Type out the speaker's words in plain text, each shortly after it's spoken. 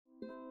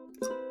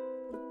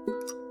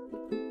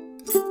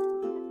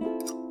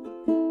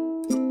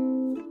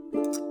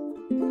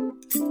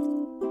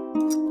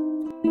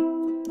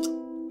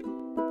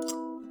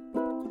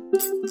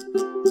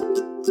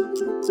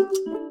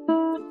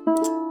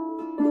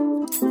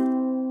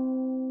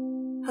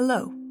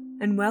Hello,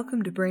 and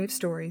welcome to Brave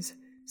Stories,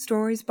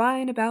 stories by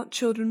and about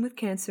children with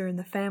cancer and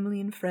the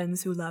family and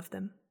friends who love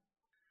them.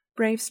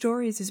 Brave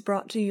Stories is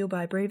brought to you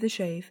by Brave the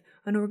Shave,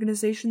 an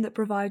organization that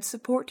provides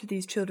support to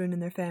these children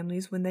and their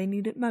families when they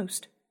need it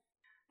most.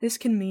 This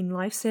can mean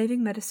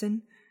life-saving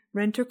medicine,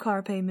 rent or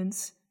car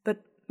payments, but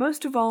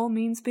most of all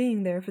means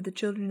being there for the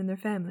children and their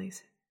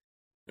families.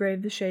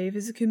 Brave the Shave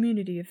is a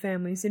community of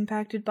families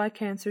impacted by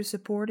cancer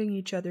supporting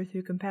each other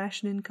through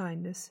compassion and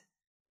kindness.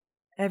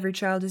 Every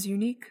child is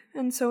unique,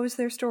 and so is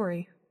their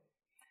story.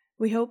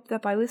 We hope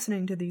that by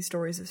listening to these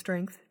stories of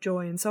strength,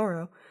 joy, and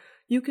sorrow,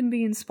 you can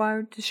be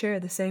inspired to share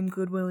the same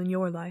goodwill in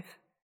your life.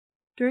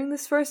 During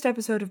this first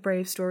episode of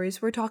Brave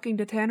Stories, we're talking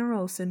to Tanner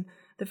Olson,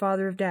 the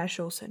father of Dash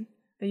Olson,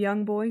 a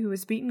young boy who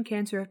has beaten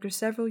cancer after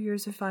several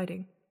years of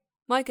fighting.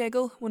 Mike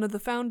Eggle, one of the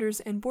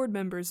founders and board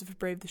members of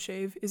Brave the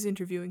Shave, is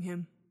interviewing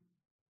him.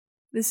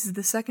 This is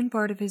the second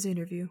part of his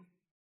interview.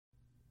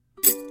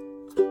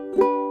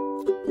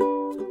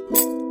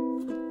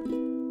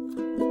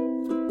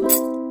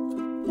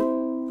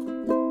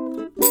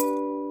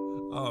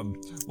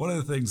 One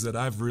of the things that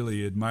I've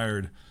really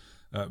admired,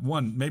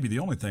 maybe the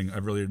only thing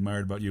I've really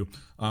admired about you.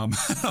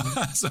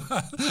 Always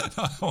got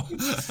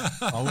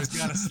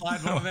to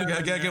slide one of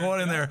them. Get one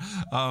in there.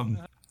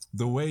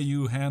 The way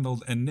you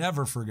handled and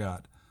never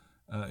forgot,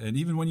 and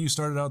even when you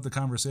started out the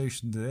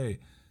conversation today,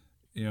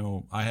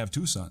 I have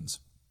two sons.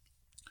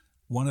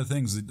 One of the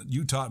things that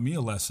you taught me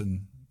a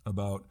lesson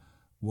about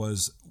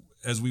was,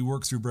 as we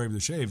worked through Brave the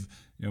Shave,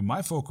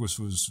 my focus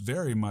was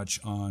very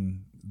much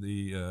on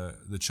the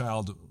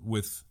child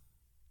with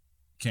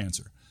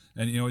cancer,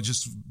 and it's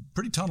just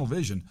pretty tunnel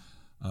vision.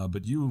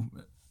 But you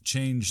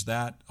changed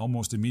that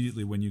almost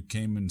immediately when you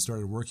came and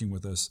started working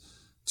with us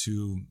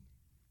to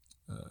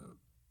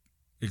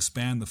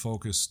expand the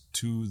focus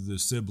to the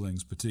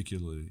siblings,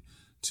 particularly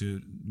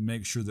to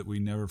make sure that we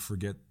never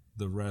forget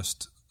the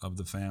rest of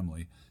the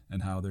family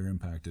and how they're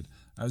impacted.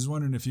 I was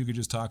wondering if you could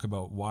just talk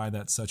about why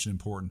that's such an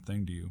important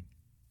thing to you.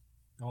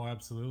 Oh,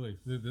 absolutely.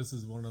 This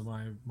is one of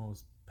my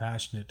most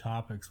passionate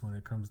topics when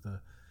it comes to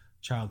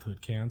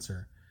childhood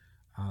cancer.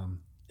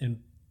 And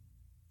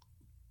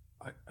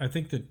I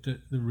think that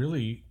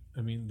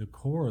the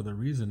core of the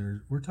reason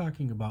is we're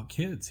talking about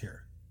kids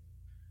here.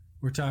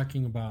 We're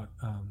talking about,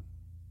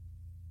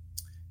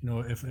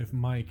 if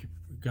Mike,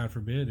 God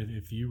forbid,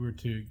 if you were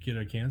to get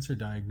a cancer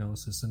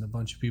diagnosis and a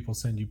bunch of people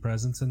send you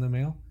presents in the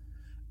mail,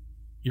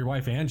 your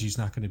wife Angie's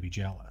not going to be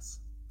jealous.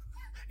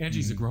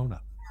 Angie's a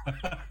grown-up.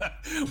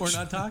 We're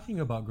not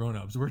talking about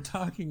grown-ups. We're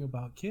talking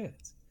about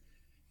kids,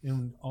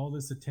 and all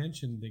this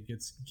attention that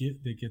gets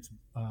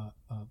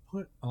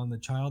put on the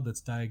child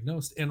that's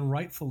diagnosed, and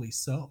rightfully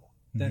so.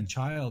 That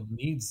child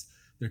needs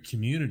their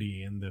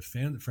community and the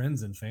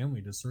friends and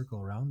family to circle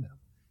around them,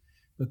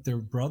 but their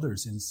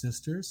brothers and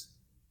sisters,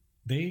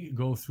 they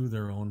go through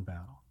their own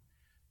battle.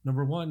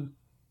 Number one,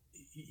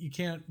 you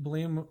can't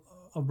blame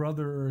a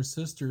brother or a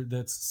sister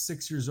that's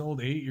 6 years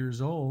old, 8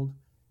 years old,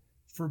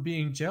 for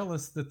being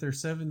jealous that their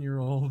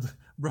 7-year-old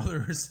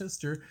brother or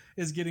sister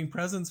is getting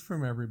presents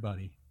from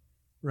everybody,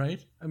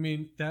 right? I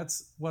mean,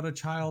 that's what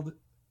children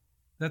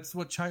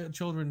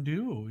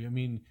do. I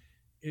mean,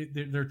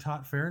 they're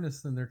taught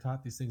fairness and they're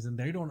taught these things, and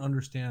they don't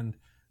understand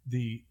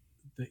the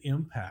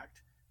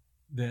impact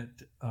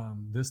that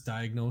this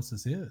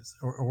diagnosis is,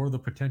 or the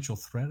potential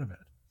threat of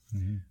it.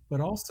 Mm-hmm.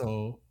 But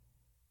also,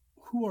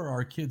 who are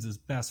our kids'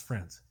 best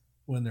friends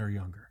when they're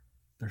younger?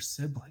 They're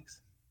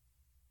siblings.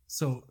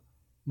 So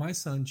my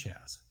son,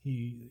 Chaz,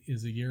 he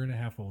is 1.5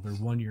 years older,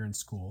 1 year in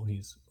school.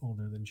 He's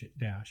older than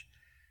Dash.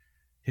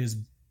 His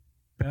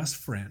best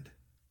friend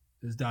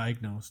is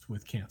diagnosed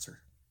with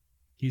cancer.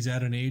 He's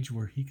at an age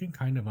where he can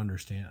kind of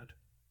understand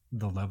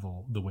the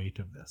weight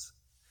of this.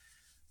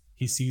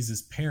 He sees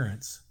his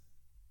parents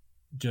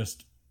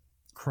just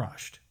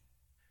crushed.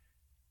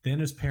 Then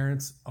his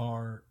parents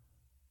are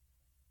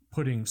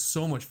putting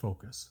so much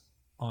focus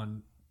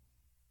on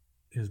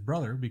his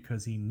brother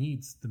because he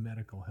needs the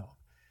medical help.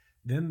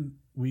 Then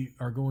we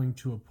are going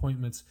to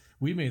appointments.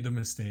 We made the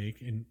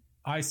mistake, and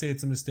I say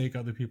it's a mistake.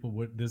 Other people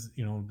would.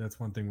 That's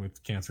one thing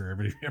with cancer.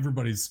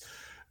 Everybody's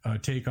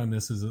take on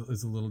this is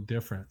a little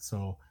different.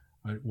 So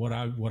what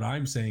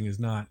I'm saying is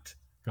not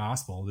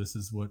gospel. This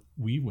is what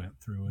we went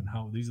through, and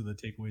how these are the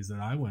takeaways that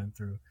I went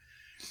through.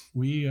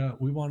 We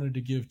wanted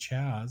to give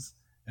Chaz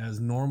as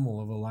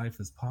normal of a life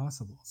as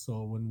possible.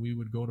 So when we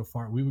would go to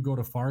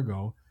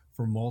Fargo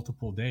for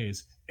multiple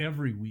days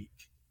every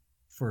week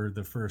for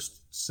the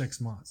first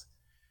 6 months.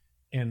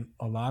 And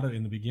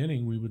in the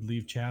beginning, we would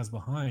leave Chaz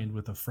behind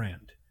with a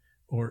friend,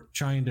 or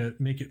trying to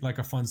make it like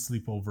a fun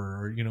sleepover,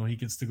 or, he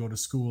gets to go to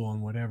school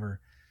and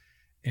whatever.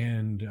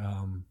 And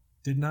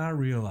did not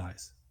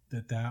realize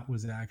that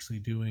was actually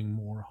doing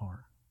more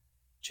harm.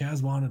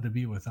 Chaz wanted to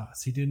be with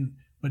us. He didn't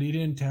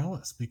tell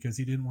us because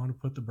he didn't want to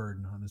put the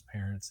burden on his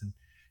parents. And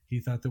he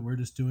thought that we're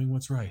just doing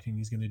what's right and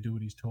he's going to do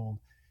what he's told.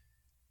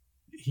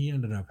 He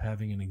ended up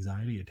having an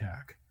anxiety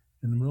attack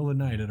in the middle of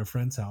the night at a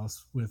friend's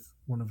house with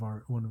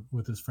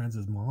with his friend's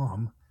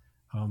mom,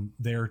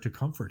 there to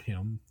comfort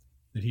him,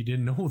 that he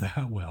didn't know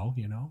that well,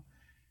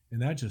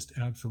 And that just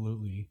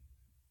absolutely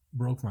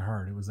broke my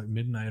heart. It was like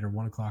midnight or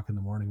 1 o'clock in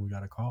the morning. We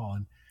got a call,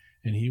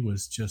 and he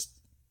was just,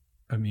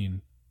 I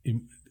mean,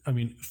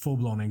 full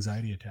blown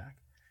anxiety attack.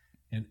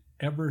 And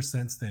ever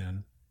since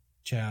then,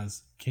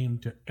 Chaz came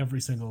to every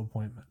single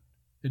appointment.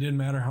 It didn't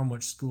matter how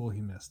much school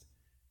he missed.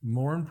 The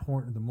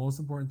most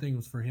important thing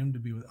was for him to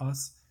be with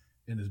us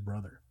and his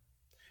brother.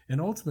 And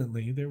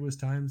ultimately, there was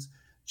times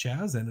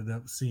Chaz ended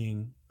up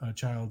seeing a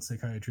child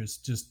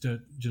psychiatrist just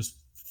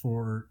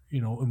for,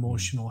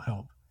 emotional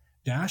help.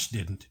 Dash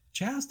didn't.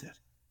 Chaz did.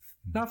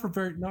 Not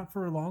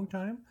for a long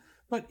time,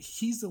 but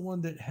he's the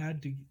one that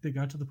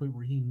got to the point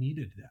where he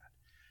needed that.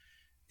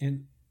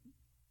 And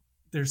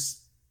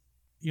there's,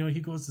 he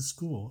goes to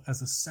school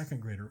as a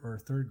second grader or a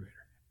third grader.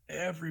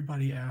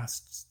 Everybody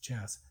asks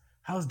Chaz,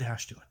 how's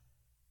Dash doing?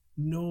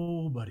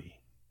 Nobody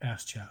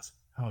asks Chaz,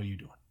 how are you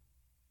doing?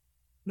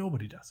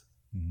 Nobody does.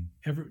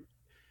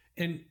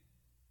 And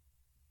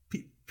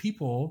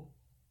people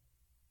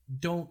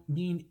don't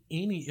mean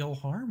any ill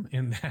harm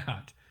in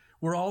that.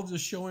 We're all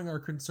just showing our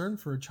concern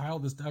for a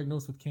child that's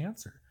diagnosed with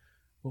cancer,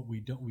 but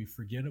we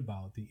forget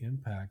about the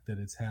impact that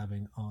it's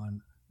having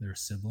on their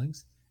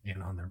siblings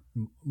and on their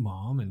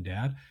mom and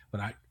dad.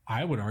 But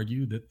I would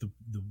argue that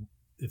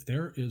if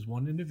there is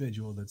one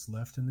individual that's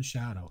left in the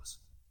shadows,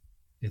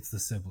 it's the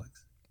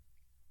siblings.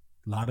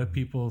 A lot of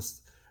people,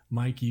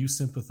 Mike, you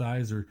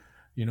sympathize, or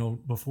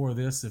before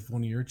this, if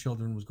one of your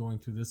children was going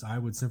through this, I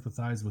would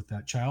sympathize with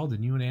that child,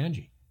 and you and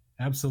Angie,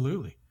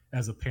 absolutely,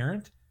 as a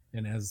parent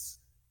and as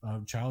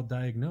a child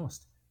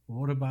diagnosed. But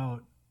what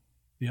about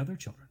the other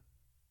children?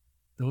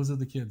 Those are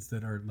the kids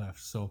that are left.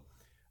 So,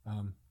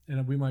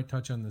 and we might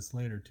touch on this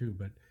later too,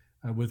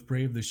 but with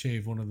Brave the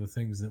Shave, one of the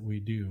things that we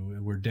do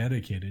and we're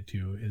dedicated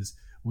to is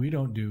we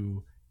don't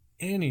do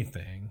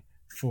anything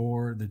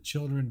for the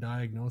children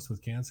diagnosed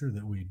with cancer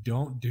that we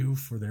don't do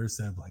for their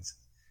siblings.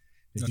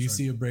 If you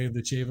see a Brave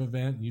the Shave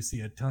event and you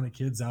see a ton of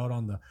kids out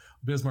on the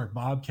Bismarck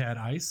Bobcat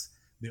ice,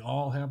 they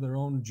all have their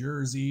own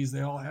jerseys,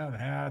 they all have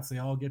hats, they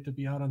all get to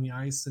be out on the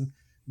ice and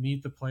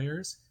meet the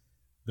players.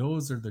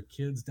 Those are the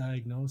kids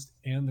diagnosed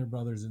and their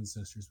brothers and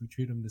sisters. We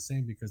treat them the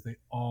same because they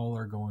all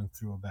are going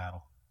through a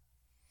battle.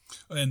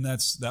 And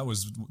that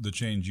was the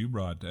change you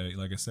brought.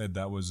 Like I said,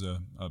 that was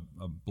a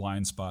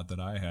blind spot that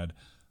I had.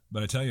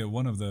 But I tell you,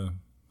 one of the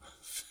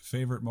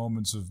favorite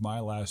moments of my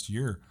last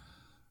year,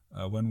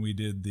 when we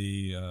did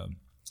the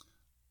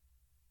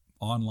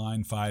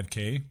online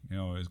 5K, it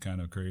was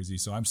kind of crazy.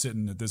 So I'm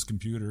sitting at this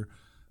computer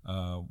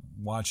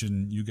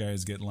watching you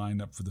guys get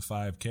lined up for the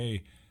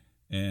 5K,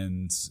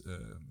 and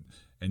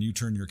you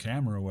turn your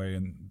camera away,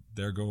 and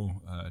there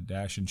go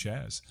Dash and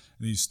Chaz.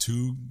 And these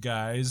two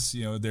guys,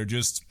 they're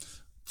just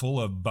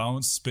full of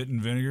bounce, spit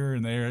and vinegar,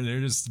 and they're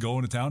just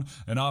going to town,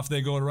 and off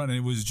they go to run. And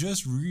it was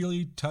just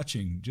really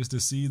touching just to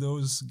see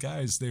those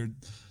guys.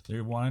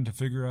 They're wanting to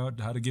figure out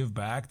how to give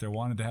back. They're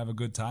wanting to have a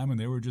good time, and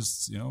they were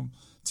just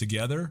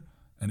together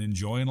and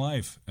enjoying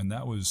life, and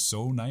that was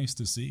so nice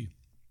to see.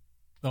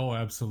 Oh,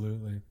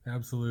 absolutely.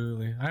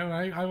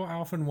 I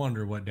often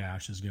wonder what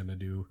Dash is going to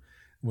do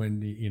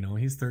when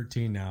he's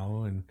 13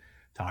 now and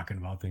talking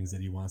about things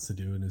that he wants to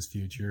do in his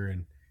future,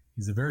 and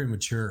he's a very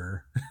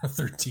mature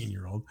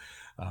 13-year-old.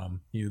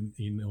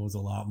 He knows a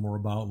lot more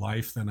about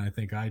life than I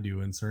think I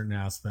do in certain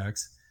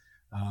aspects.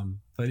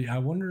 But I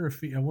wonder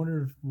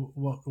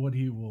what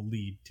he will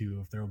lead to,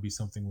 if there will be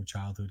something with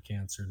childhood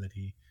cancer that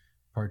he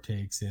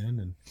partakes in.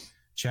 And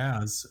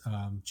Chaz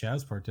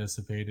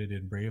participated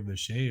in Brave the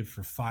Shave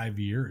for 5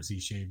 years. He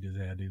shaved his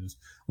head. He was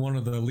one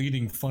of the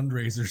leading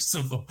fundraisers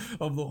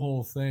of the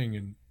whole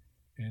thing,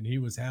 and he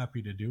was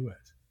happy to do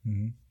it.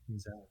 Mm-hmm. He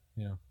was happy.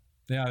 Yeah.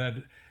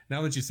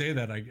 Now that you say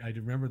that, I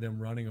remember them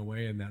running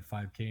away in that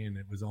 5K, and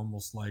it was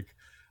almost like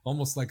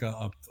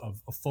a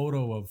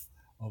photo of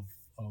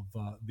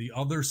the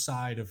other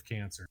side of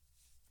cancer.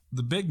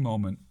 The big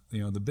moment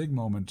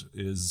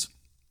is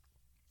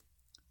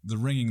the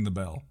ringing the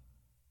bell.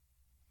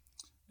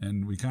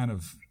 And we kind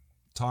of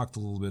talked a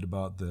little bit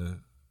about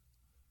the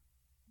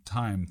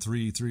time,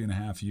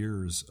 3.5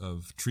 years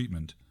of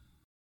treatment.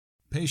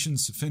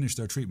 Patients finish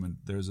their treatment.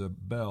 There's a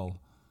bell,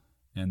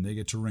 and they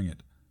get to ring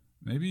it.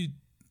 Maybe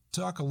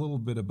talk a little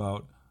bit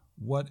about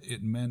what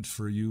it meant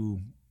for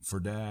you,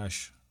 for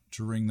Dash,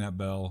 to ring that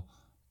bell,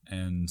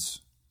 and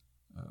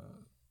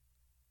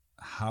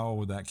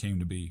how that came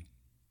to be.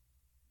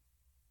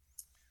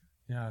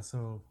 Yeah,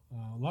 so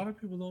a lot of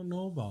people don't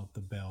know about the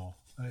bell.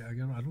 I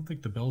don't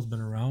think the bell's been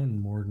around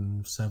more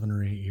than 7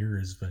 or 8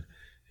 years, but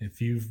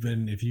if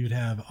you'd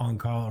have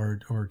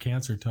oncology or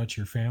cancer touch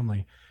your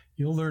family,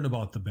 you'll learn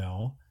about the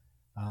bell.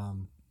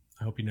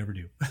 I hope you never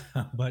do.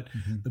 But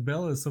the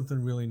bell is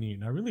something really neat.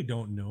 And I really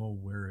don't know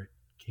where it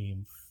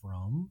came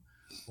from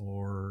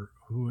or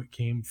who it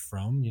came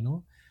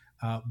from,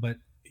 but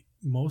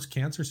most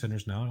cancer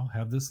centers now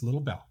have this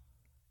little bell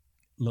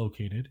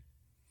located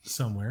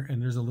somewhere, and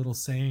there's a little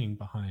saying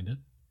behind it,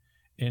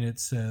 and it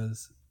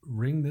says,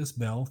 "Ring this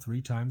bell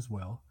 3 times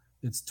well.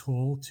 It's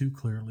told to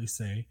clearly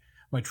say,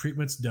 my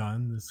treatment's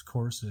done, this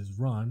course is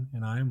run,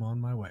 and I am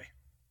on my way."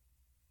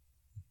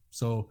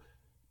 So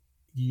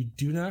you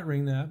do not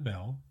ring that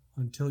bell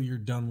until you're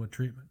done with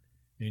treatment,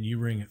 and you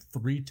ring it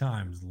 3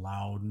 times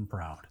loud and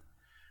proud.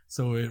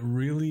 So it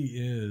really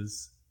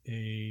is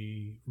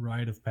a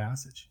rite of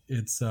passage.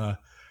 It's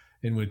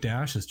and with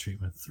Dash's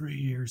treatment, 3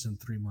 years and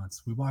 3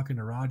 months. We walk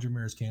into Roger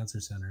Maris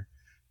Cancer Center.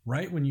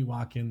 Right when you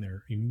walk in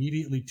there,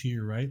 immediately to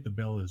your right, the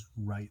bell is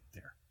right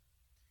there.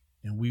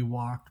 And we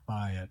walked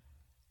by it.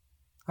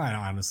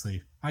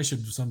 I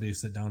should someday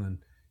sit down and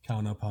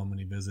count up how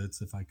many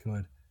visits if I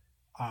could.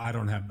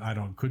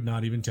 Could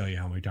not even tell you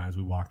how many times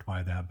we walked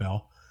by that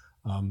bell.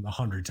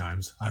 100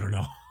 times. I don't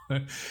know.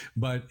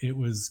 But it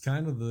was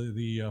kind of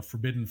the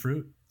forbidden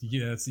fruit.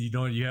 Yes, you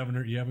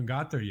haven't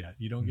got there yet.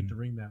 You don't get to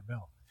ring that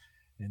bell.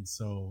 And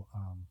so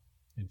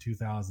in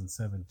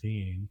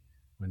 2017,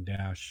 when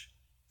Dash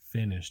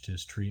finished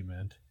his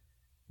treatment,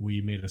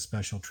 we made a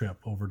special trip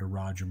over to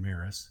Roger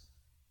Maris.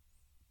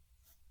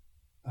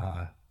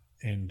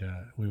 And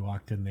we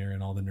walked in there,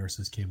 and all the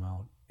nurses came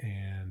out,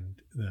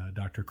 and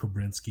Dr.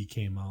 Kobrinski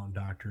came out, and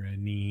Dr.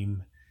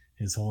 Anim,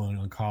 his whole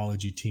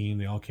oncology team,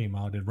 they all came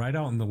out and right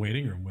out in the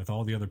waiting room with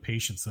all the other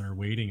patients that are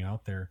waiting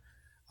out there.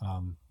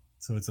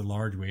 So it's a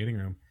large waiting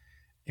room.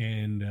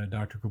 And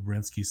Dr.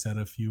 Kobrinski said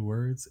a few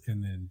words,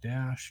 and then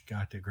Dash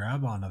got to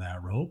grab onto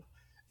that rope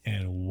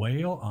and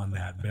wail on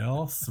that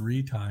bell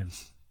 3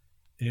 times.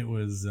 It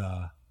was,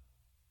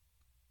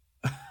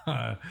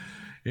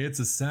 it's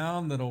a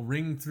sound that'll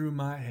ring through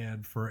my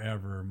head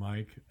forever,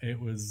 Mike. It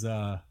was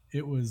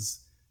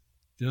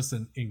just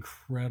an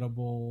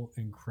incredible,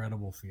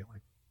 incredible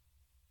feeling.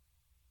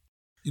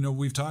 You know,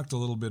 we've talked a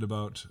little bit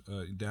about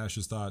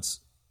Dash's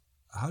thoughts.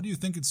 How do you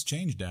think it's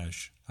changed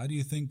Dash? How do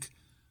you think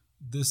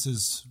this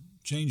has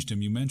changed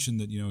him? You mentioned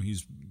that,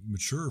 he's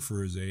mature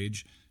for his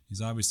age.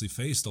 He's obviously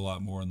faced a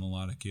lot more than a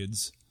lot of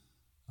kids.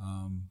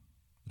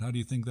 But how do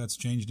you think that's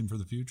changed him for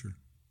the future?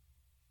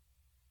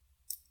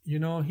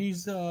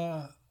 He's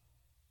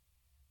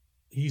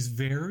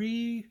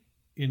very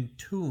in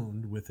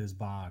tune with his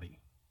body.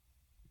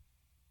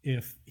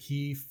 If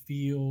he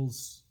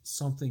feels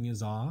something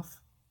is off,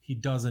 he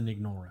doesn't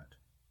ignore it,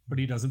 but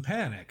he doesn't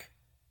panic.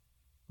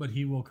 But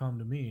he will come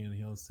to me and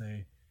he'll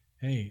say,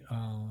 "Hey,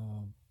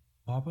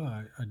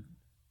 Papa,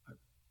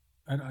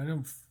 I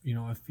don't,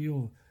 I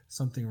feel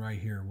something right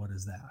here. What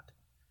is that?"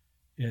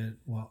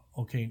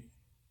 Okay.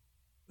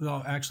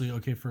 Well, actually,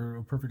 okay, for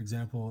a perfect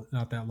example,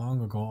 not that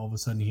long ago, all of a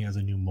sudden he has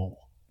a new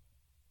mole.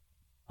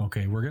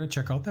 Okay, we're going to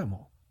check out that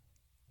mole.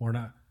 We're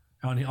not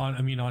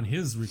on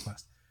his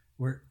request.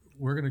 We're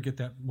going to get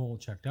that mole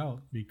checked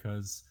out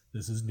because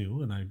this is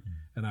new,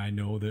 and I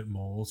know that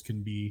moles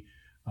can be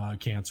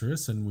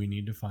cancerous, and we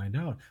need to find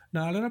out.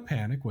 Not in a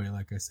panic way,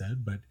 like I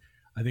said, but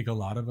I think a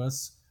lot of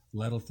us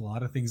let a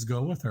lot of things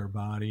go with our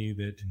body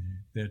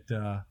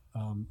that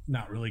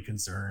not really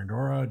concerned,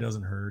 or it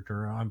doesn't hurt,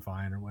 or I'm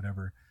fine, or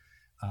whatever.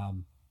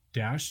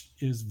 Dash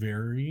is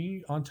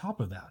very on top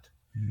of that,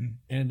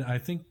 and I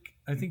think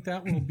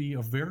that will be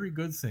a very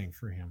good thing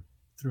for him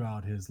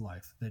throughout his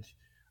life. That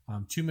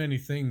too many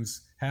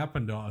things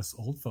happen to us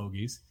old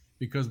fogies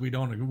because we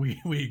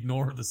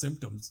ignore the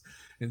symptoms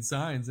and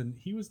signs, and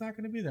he was not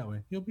going to be that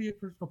way. He'll be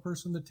a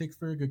person that takes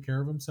very good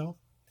care of himself.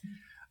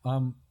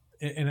 And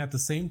at the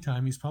same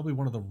time, he's probably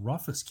one of the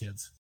roughest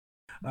kids.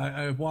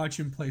 I watch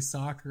him play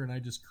soccer and I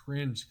just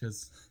cringe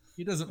because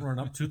he doesn't run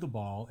up to the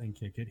ball and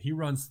kick it. He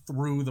runs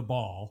through the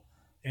ball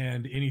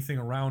and anything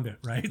around it,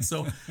 right?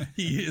 So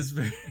he is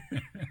very,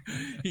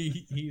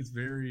 he is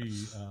very,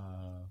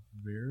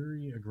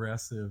 very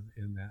aggressive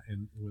in that,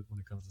 when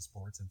it comes to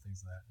sports and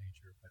things of that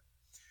nature. But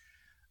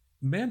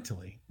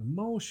mentally,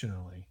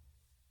 emotionally,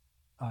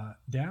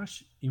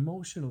 Dash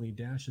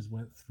has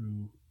went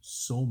through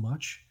so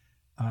much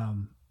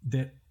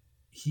that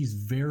he's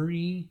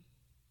very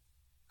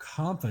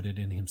confident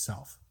in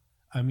himself.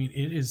 I mean,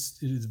 it is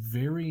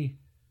very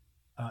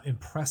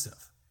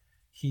impressive.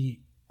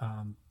 He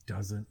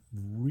doesn't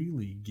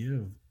really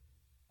give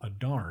a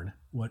darn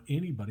what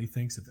anybody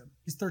thinks of him.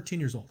 He's 13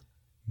 years old.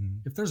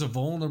 If there's a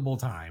vulnerable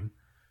time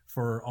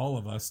for all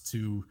of us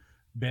to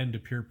bend to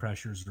peer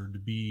pressures or to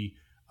be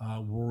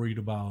worried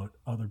about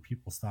other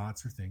people's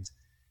thoughts or things,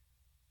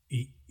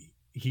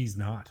 he's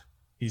not.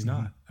 He's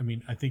not. I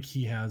mean, I think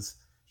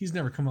he's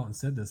never come out and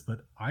said this, but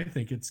I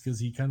think it's because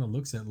he kind of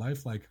looks at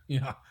life like,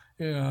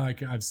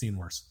 I've seen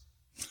worse.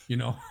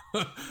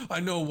 I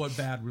know what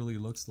bad really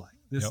looks like.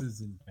 This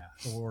isn't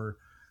bad. Or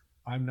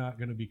I'm not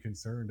going to be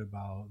concerned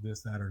about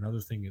this, that, or another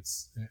thing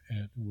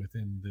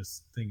within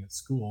this thing at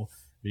school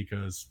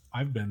because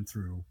I've been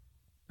through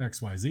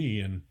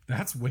XYZ and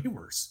that's way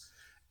worse.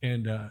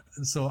 And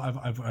so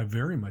I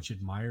very much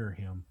admire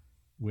him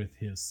with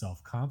his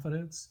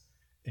self-confidence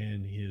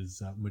and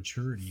his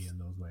maturity in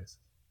those ways.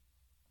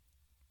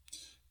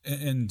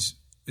 And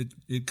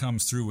it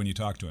comes through when you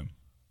talk to him.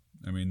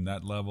 I mean,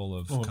 that level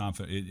of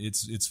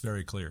confidence, it's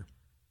very clear.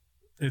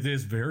 It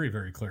is very,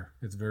 very clear.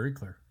 It's very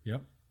clear.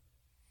 Yep.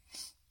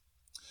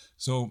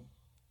 So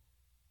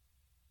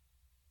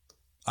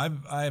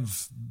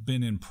I've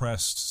been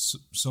impressed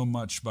so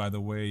much by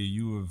the way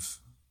you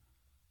have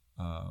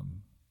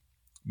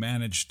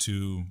managed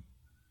to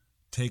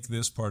take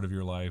this part of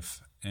your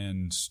life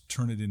and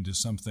turn it into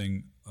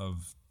something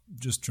of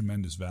just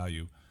tremendous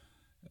value.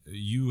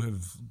 You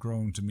have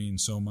grown to mean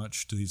so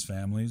much to these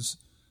families.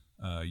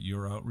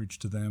 Your outreach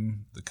to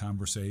them, the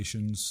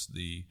conversations,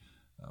 the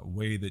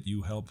way that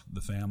you help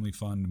the family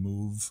fund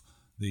move,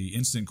 the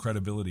instant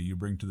credibility you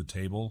bring to the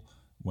table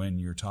when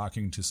you're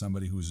talking to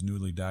somebody who's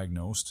newly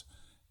diagnosed,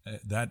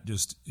 that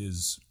just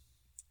is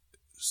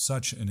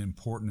such an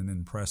important and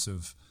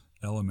impressive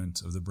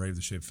element of the Brave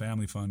the Shave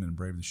Family Fund and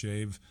Brave the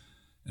Shave.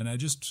 And I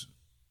just,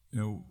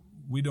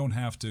 we don't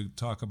have to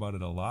talk about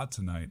it a lot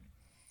tonight,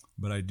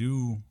 but I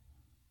do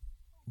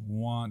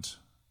want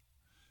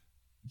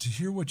to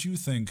hear what you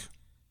think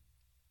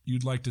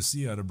you'd like to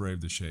see out of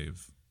Brave the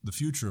Shave, the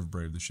future of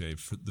Brave the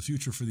Shave, the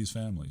future for these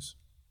families.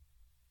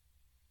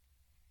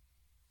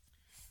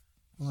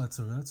 Well,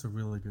 that's a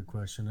really good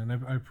question, and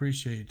I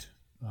appreciate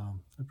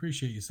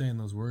you saying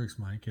those words,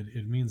 Mike.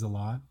 It means a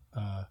lot.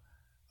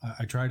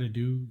 I try to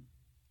do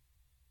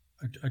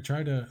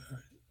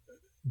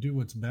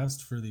what's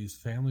best for these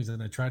families,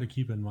 and I try to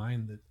keep in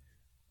mind that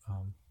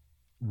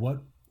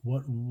what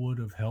would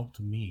have helped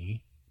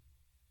me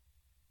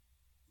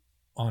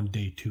on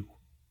day 2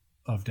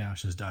 of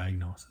Dash's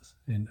diagnosis,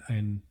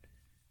 and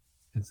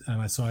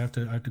so I have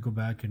to go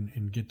back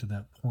and get to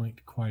that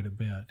point quite a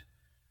bit.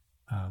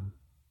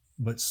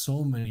 But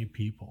so many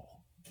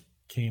people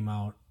came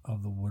out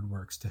of the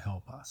woodworks to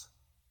help us.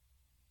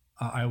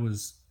 I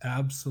was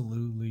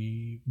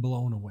absolutely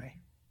blown away.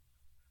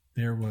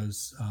 There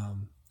was,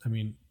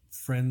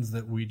 friends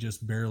that we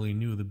just barely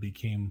knew that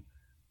became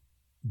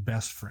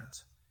best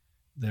friends.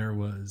 There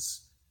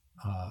was,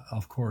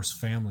 of course,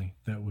 family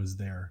that was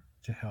there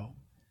to help.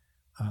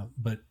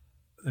 But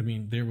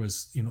there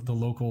was, the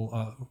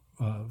local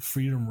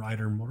Freedom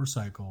Rider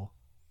motorcycle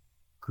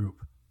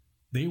group.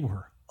 They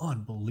were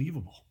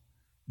unbelievable.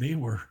 They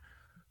were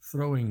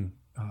throwing,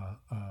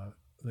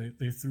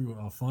 they threw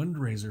a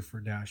fundraiser for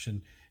Dash,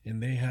 and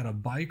they had a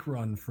bike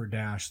run for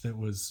Dash that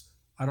was,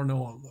 I don't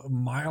know, a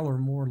mile or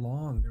more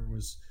long. There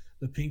was,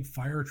 the pink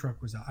fire truck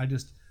was out.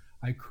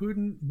 I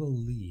couldn't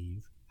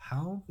believe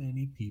how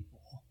many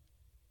people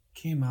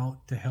came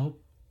out to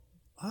help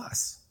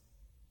us.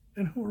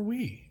 And who are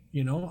we?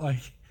 You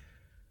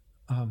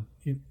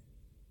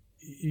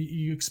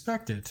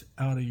expect it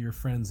out of your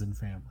friends and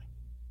family.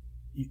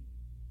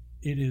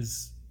 It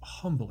is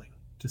humbling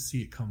to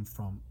see it come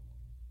from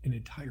an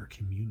entire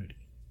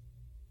community.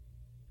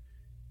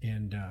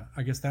 And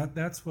I guess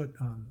that's what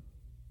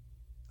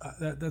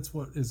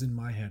is in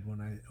my head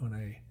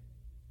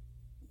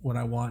when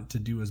I want to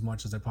do as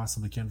much as I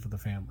possibly can for the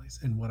families,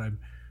 and what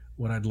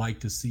I'd like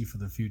to see for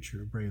the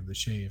future of Brave the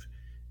Shave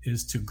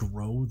is to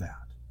grow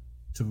that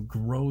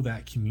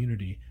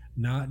community,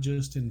 not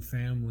just in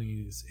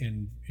families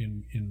and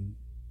in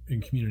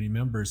community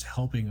members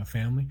helping a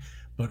family,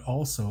 but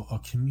also a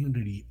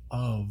community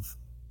of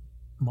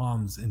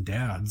moms and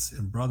dads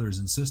and brothers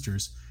and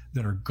sisters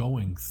that are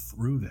going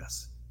through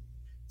this,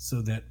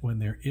 so that when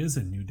there is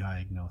a new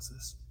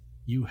diagnosis,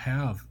 you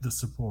have the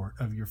support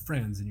of your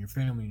friends and your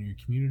family and your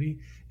community,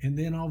 and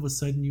then all of a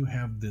sudden you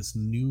have this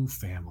new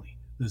family,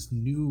 this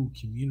new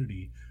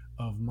community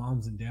of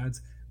moms and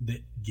dads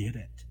that get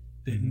it,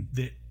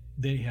 that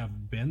they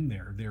have been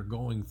there, they're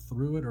going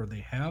through it, or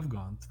they have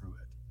gone through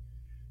it.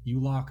 You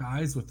lock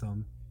eyes with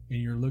them,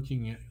 and you're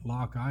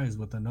lock eyes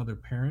with another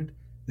parent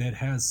that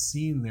has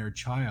seen their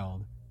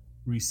child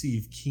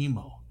receive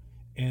chemo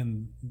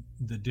and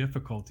the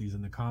difficulties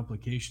and the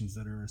complications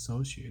that are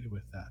associated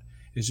with that.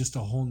 Is just a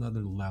whole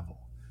nother level.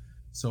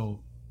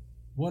 So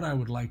what I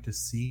would like to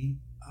see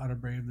out of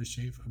Brave the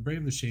Shave,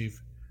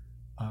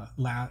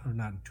 not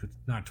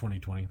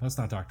 2020. Let's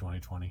not talk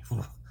 2020.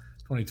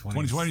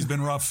 2020's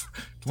been rough.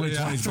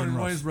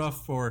 2020 is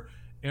rough for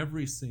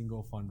every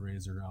single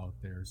fundraiser out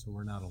there, so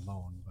we're not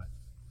alone. But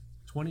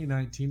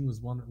 2019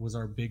 was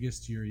our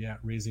biggest year yet,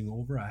 raising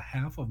over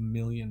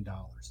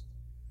 $500,000.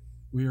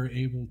 We are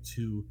able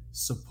to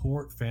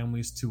support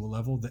families to a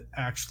level that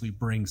actually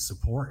brings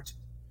support.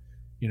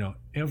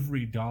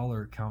 Every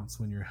dollar counts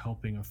when you're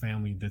helping a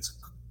family that's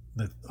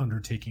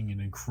undertaking an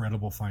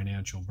incredible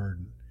financial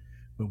burden.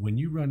 But when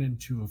you run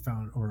into a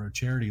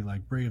charity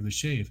like Brave the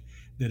Shave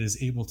that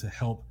is able to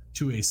help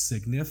to a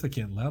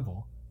significant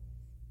level,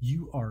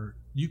 you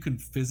can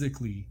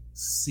physically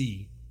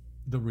see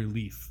the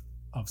relief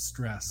of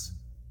stress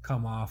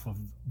come off of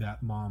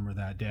that mom or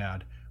that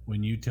dad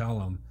when you tell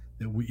them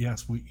that we're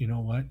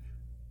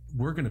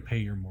going to pay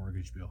your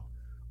mortgage bill.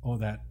 Oh,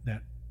 that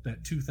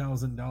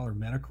 $2,000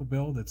 medical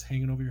bill that's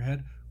hanging over your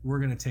head, we're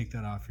going to take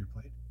that off your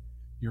plate.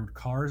 Your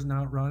car's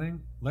not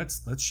running.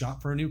 Let's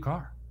shop for a new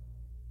car.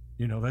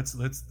 Those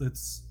are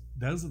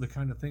the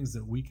kind of things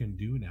that we can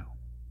do now.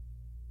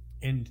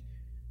 And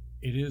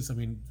it is,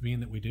 being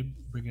that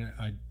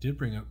I did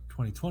bring up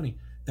 2020,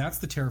 that's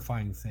the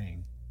terrifying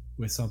thing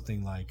with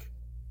something like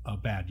a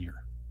bad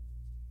year.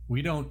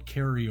 We don't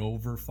carry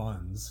over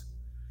funds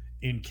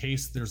in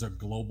case there's a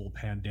global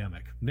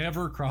pandemic.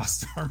 Never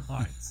crossed our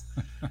minds.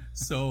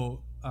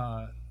 So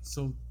a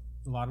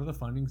lot of the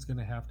funding is going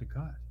to have to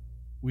cut.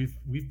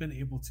 We've been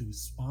able to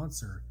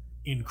sponsor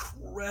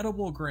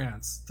incredible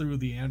grants through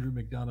the Andrew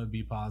McDonough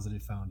Be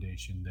Positive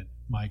Foundation that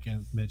Mike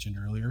mentioned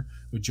earlier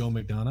with Joe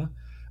McDonough.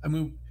 I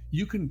mean,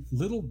 you can,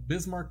 Little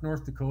Bismarck,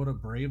 North Dakota,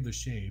 Brave the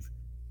Shave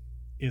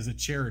is a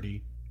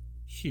charity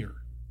here.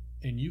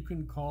 And you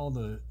can call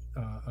the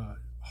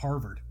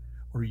Harvard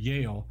or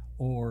Yale,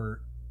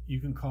 or you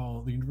can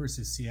call the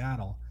University of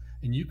Seattle,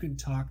 and you can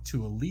talk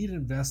to a lead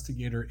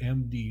investigator,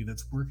 MD,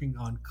 that's working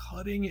on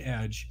cutting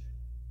edge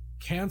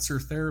cancer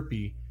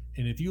therapy.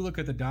 And if you look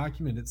at the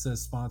document, it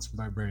says sponsored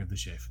by Brave the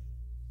Shave.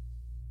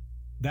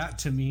 That,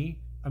 to me,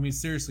 I mean,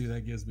 seriously,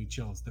 that gives me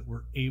chills that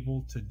we're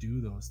able to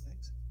do those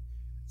things.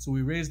 So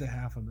we raised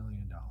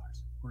 $500,000.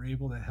 We're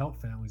able to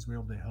help families. We're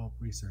able to help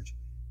research.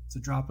 It's a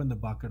drop in the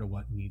bucket of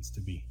what needs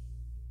to be.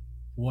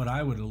 What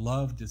I would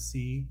love to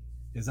see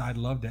is, I'd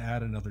love to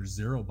add another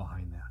zero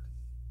behind that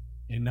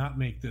and not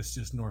make this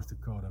just North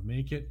Dakota.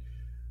 Make it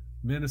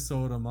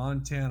Minnesota,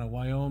 Montana,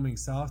 Wyoming,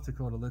 South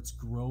Dakota. Let's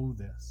grow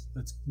this.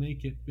 Let's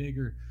make it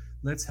bigger.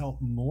 Let's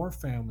help more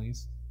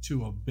families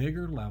to a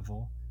bigger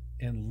level,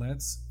 and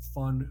let's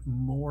fund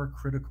more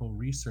critical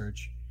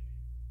research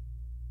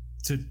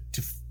to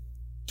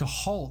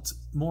halt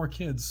more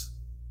kids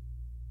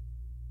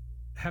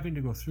having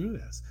to go through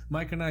this.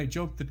 Mike and I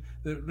joked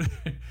that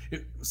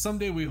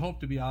someday we hope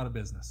to be out of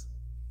business.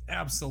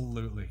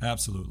 Absolutely.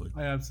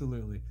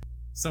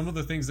 Some of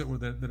the things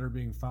that are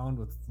being found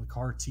with the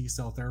CAR T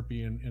cell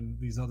therapy and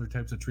these other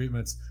types of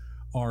treatments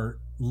are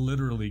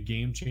literally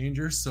game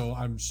changers. So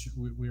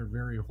we are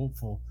very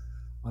hopeful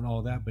on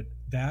all that, but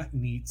that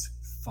needs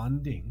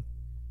funding.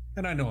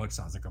 And I know it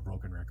sounds like a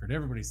broken record.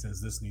 Everybody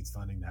says this needs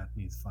funding, that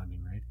needs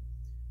funding, right?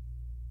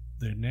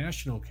 The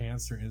National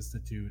Cancer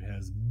Institute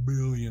has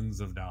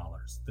billions of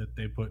dollars that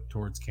they put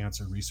towards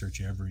cancer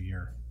research every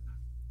year.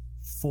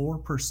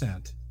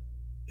 4%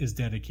 is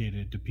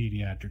dedicated to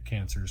pediatric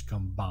cancers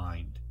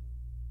combined.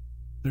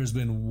 There's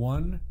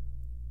been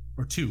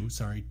two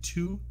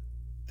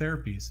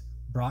therapies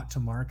brought to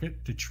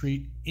market to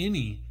treat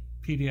any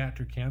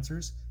pediatric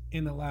cancers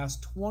in the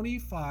last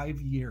 25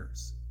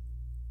 years.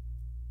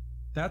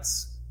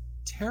 That's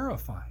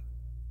terrifying.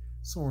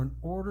 So in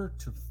order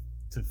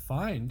to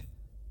fund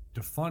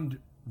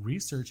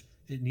research,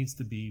 it needs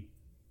to be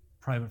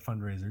private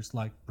fundraisers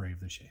like Brave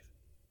the Shave.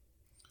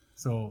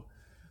 So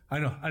I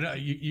know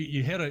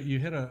you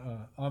hit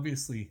a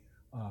obviously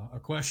a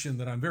question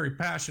that I'm very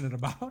passionate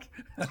about,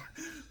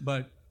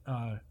 but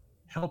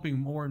helping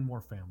more and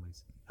more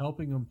families,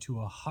 helping them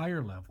to a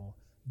higher level,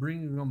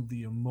 bringing them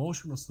the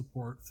emotional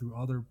support through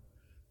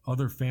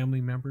other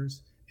family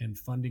members, and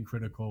funding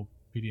critical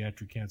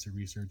pediatric cancer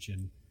research,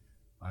 and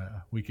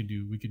we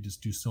could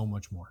just do so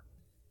much more.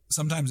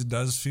 Sometimes it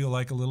does feel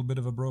like a little bit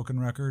of a broken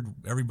record.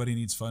 Everybody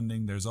needs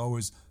funding.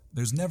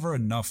 There's never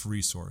enough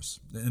resource,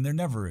 and there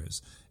never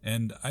is.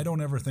 And I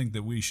don't ever think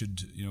that we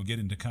should, get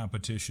into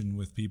competition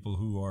with people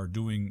who are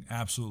doing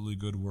absolutely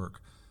good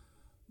work.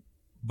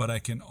 But I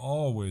can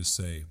always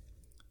say,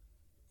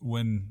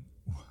 when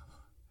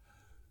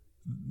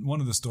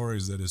one of the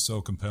stories that is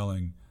so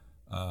compelling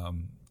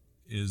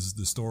is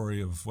the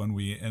story of when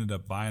we ended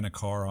up buying a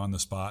car on the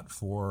spot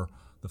for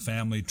the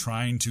family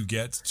trying to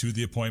get to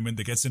the appointment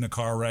that gets in a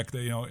car wreck.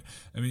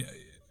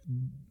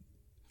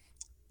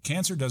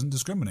 Cancer doesn't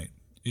discriminate.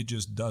 It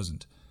just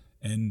doesn't.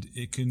 And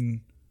it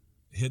can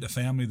hit a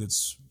family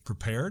that's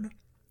prepared,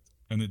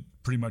 and it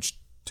pretty much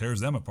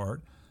tears them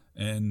apart.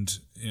 And,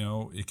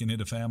 it can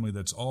hit a family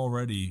that's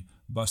already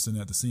busting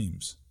at the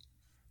seams.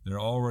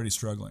 They're already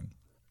struggling.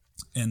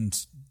 And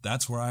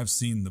that's where I've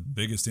seen the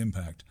biggest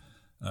impact.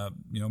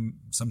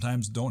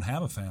 Sometimes don't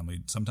have a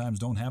family, sometimes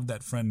don't have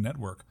that friend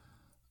network,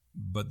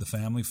 but the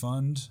family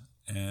fund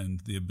and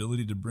the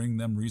ability to bring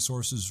them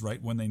resources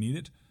right when they need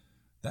it,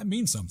 that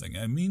means something.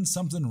 It means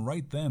something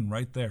right then,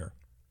 right there.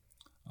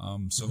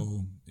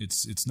 So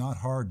it's not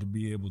hard to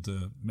be able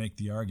to make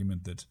the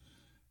argument that,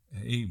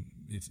 hey,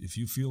 if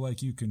you feel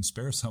like you can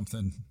spare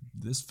something,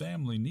 this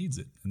family needs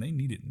it, and they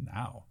need it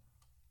now.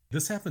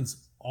 This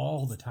happens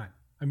all the time.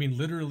 I mean,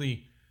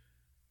 literally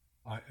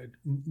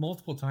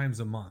multiple times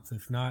a month,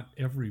 if not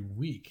every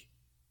week,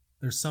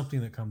 there's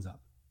something that comes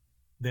up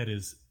that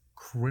is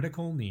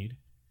critical need.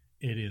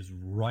 It is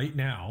right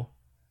now,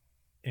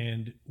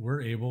 and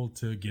we're able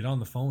to get on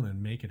the phone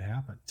and make it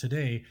happen.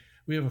 Today,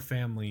 we have a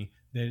family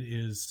that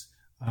is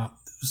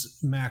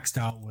maxed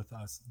out with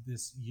us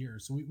this year.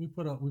 So we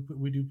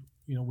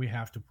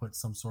have to put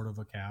some sort of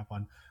a cap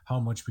on how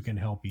much we can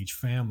help each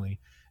family.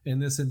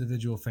 And this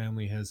individual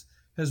family has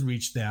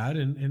reached that,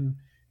 and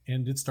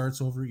it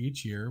starts over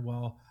each year.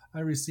 Well, I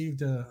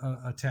received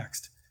a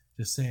text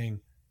just saying,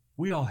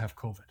 we all have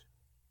COVID.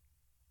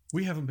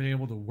 We haven't been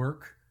able to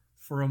work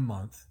for a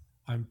month.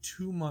 I'm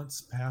 2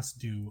 months past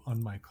due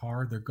on my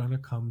car. They're going to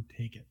come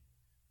take it.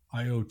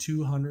 I owe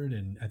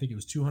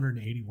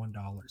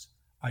 $281.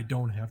 I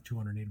don't have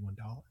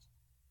 $281.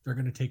 They're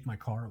going to take my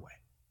car away,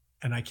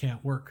 and I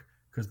can't work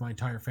because my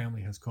entire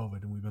family has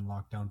COVID, and we've been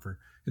locked down I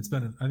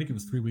think it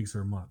was 3 weeks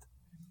or a month.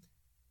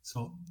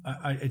 So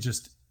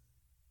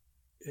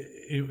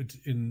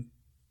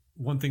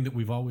one thing that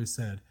we've always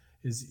said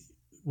is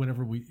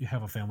whenever we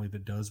have a family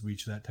that does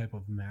reach that type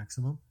of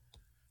maximum,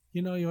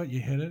 you know what, you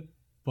hit it,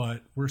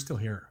 but we're still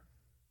here.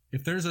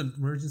 If there's an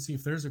emergency,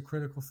 if there's a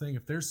critical thing,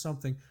 if there's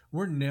something,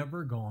 we're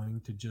never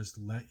going to just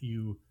let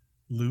you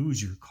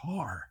lose your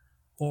car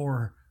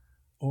or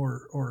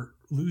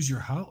lose your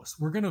house.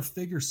 We're going to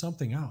figure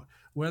something out,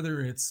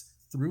 whether it's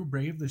through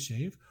Brave the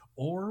Shave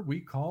or we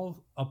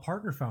call a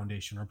partner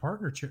foundation or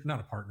not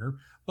a partner,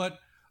 but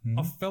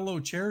a fellow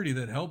charity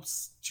that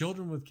helps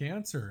children with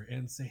cancer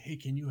and say, hey,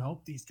 can you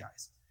help these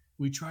guys?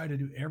 We try to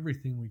do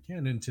everything we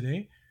can. And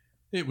today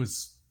it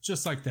was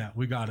just like that.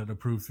 We got it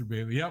approved through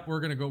Brave. Yep,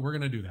 we're going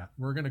to do that.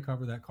 We're going to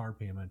cover that car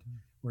payment.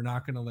 We're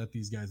not going to let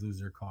these guys lose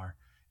their car.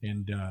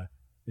 And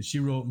she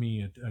wrote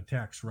me a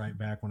text right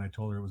back when I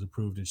told her it was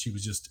approved. And she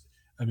was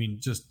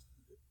just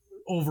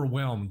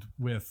overwhelmed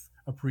with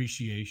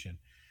appreciation.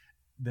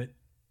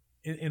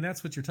 And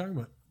that's what you're talking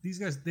about. These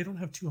guys, they don't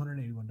have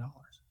 $281.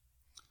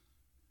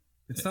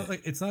 It's not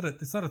like it's not a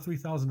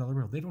 $3,000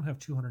 bill. They don't have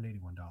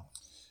 $281.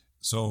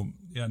 So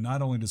yeah,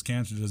 not only does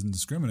cancer doesn't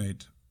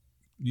discriminate,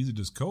 neither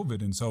does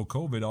COVID. And so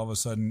COVID all of a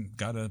sudden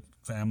got a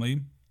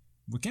family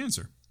with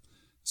cancer.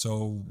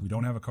 So we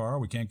don't have a car.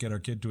 We can't get our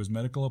kid to his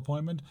medical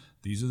appointment.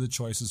 These are the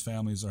choices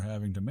families are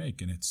having to make,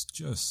 and it's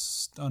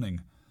just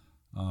stunning.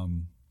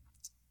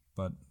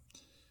 But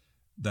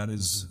that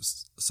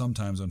is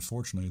sometimes,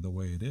 unfortunately, the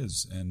way it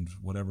is, and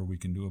whatever we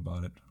can do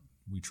about it,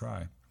 we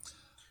try.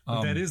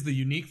 But that is the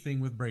unique thing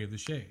with Brave the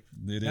Shave.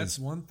 That's is.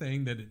 One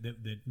thing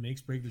that makes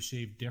Brave the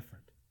Shave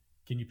different.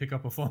 Can you pick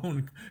up a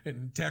phone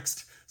and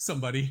text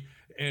somebody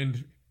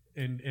and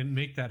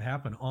make that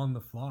happen on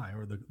the fly?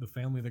 Or the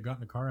family that got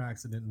in a car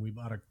accident and we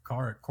bought a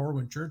car at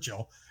Corwin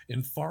Churchill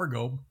in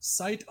Fargo,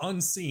 sight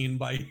unseen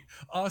by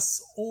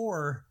us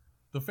or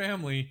the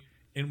family,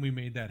 and we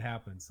made that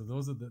happen. So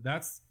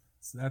that's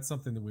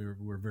something that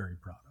we're very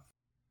proud of.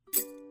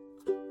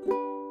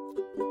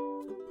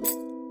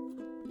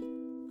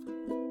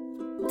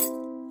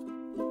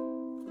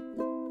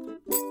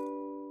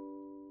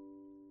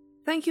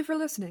 Thank you for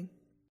listening.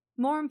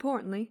 More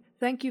importantly,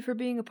 thank you for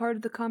being a part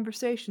of the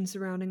conversation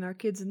surrounding our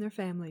kids and their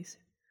families.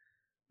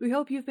 We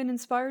hope you've been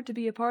inspired to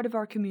be a part of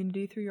our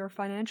community through your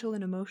financial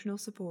and emotional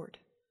support.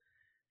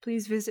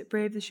 Please visit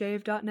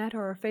bravetheshave.net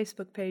or our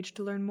Facebook page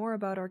to learn more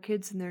about our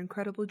kids and their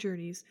incredible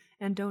journeys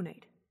and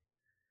donate.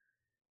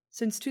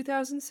 Since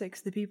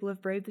 2006, the people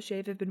of Brave the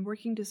Shave have been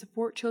working to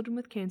support children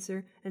with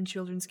cancer and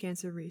children's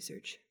cancer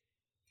research.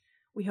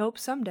 We hope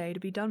someday to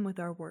be done with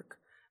our work,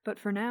 but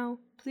for now,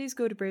 please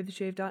go to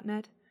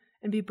bravetheshave.net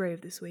and be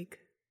brave this week.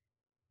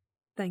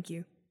 Thank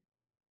you.